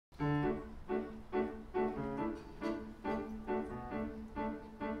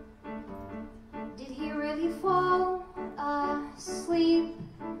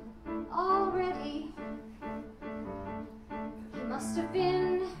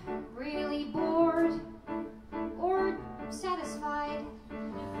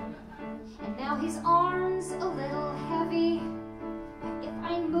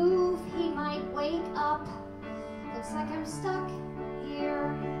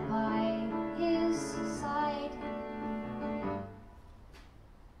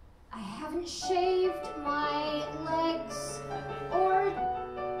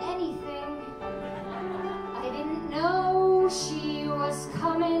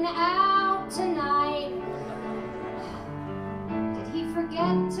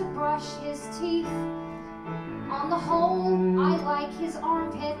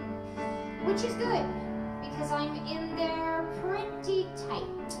armpit, which is good, because I'm in there pretty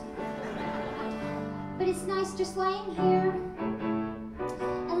tight. But it's nice just lying here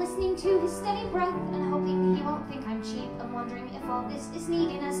and listening to his steady breath and hoping he won't think I'm cheap. I'm wondering if all this is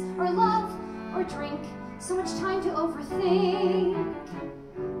neediness or love or drink. So much time to overthink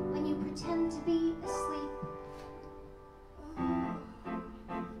when you pretend to be asleep.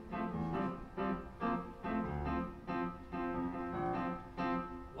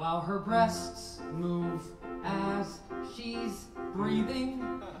 While her breasts move as she's breathing,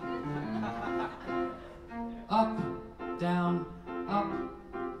 up, down,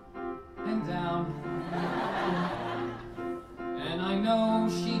 and down. And I know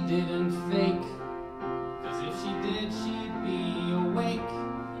she didn't fake, 'cause if she did, she'd be awake.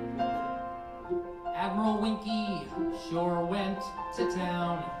 Admiral Winky sure went to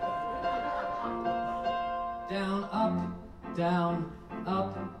town. Down,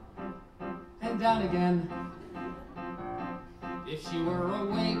 up, and down again. If she were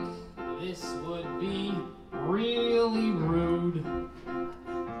awake, this would be really rude.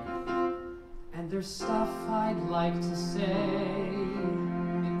 And there's stuff I'd like to say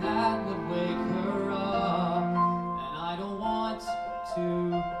that would wake her up. And I don't want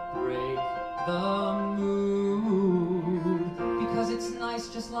to break the mood, because it's nice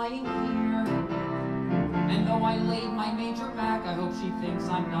just lying here. And though I laid my Major Mac, I hope she thinks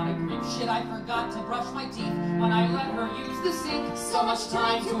I'm not a creep. Shit, I forgot to brush my teeth when I let her use the sink. So much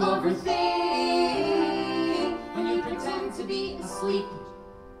time to overthink when you pretend to be asleep.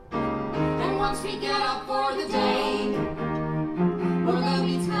 And once we get up for the day, well, there'll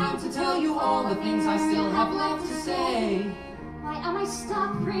be time to tell you all the things I still have left to say. Why am I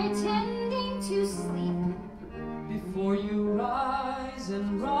stuck pretending to sleep? Before you rise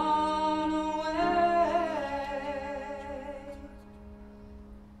and run away,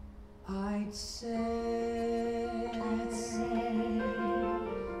 I'd say,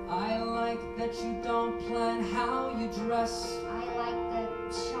 I like that you don't plan how you dress. I like the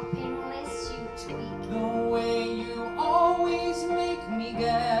shopping list you tweak. The way you always make me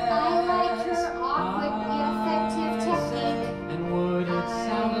guess. I like your awkward yet effective technique. And would it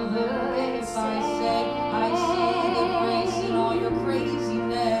sound a little bit if I said I see the grace in all your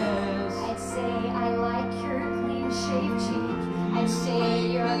craziness? I'd say I like your clean-shaved cheek. I'd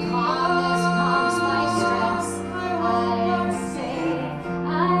say your calmness calms my stress.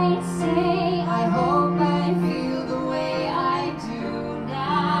 I'd say, I hope I feel the way I do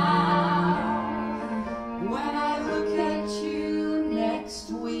now when I look at you next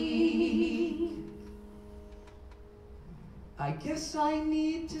week. I guess I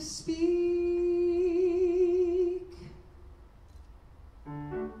need to speak.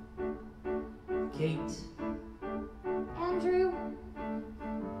 Kate, Andrew?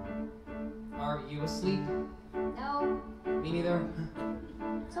 are you asleep? No. Me neither.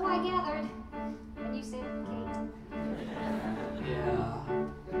 So I gathered when you said Kate. Yeah.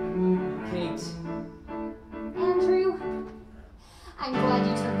 Kate, Andrew, I'm glad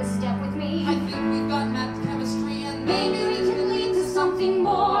you took this step with me. I think we've got math chemistry and Maybe we can lead to something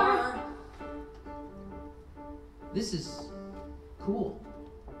more. This is cool.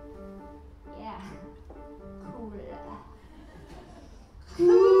 Yeah. Cool.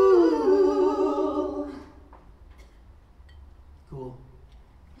 Cool. Cool.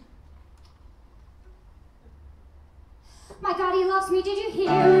 My God, he loves me, did you hear?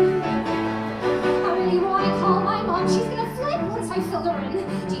 I really want to call my mom. She's gonna flip once I fill her in.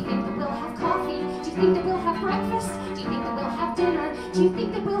 Do you think that we'll have coffee? Do you think that we'll have breakfast? Do you think that we'll have dinner? Do you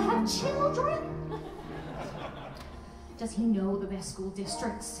think that we'll have children? Does he know the best school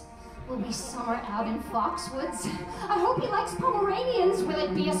districts? Will we summer out in Foxwoods? I hope he likes Pomeranians. Will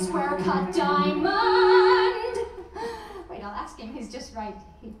it be a square-cut diamond? Wait, I'll ask him. He's just right.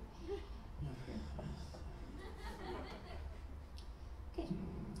 Okay,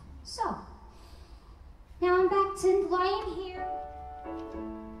 so now I'm back to lying here,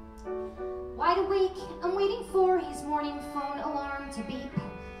 wide awake. I'm waiting for his morning phone alarm to beep,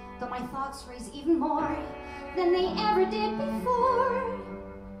 though my thoughts race even more than they ever did before.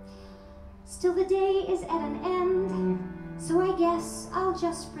 Still, the day is at an end, so I guess I'll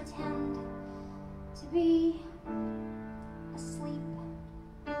just pretend to be asleep.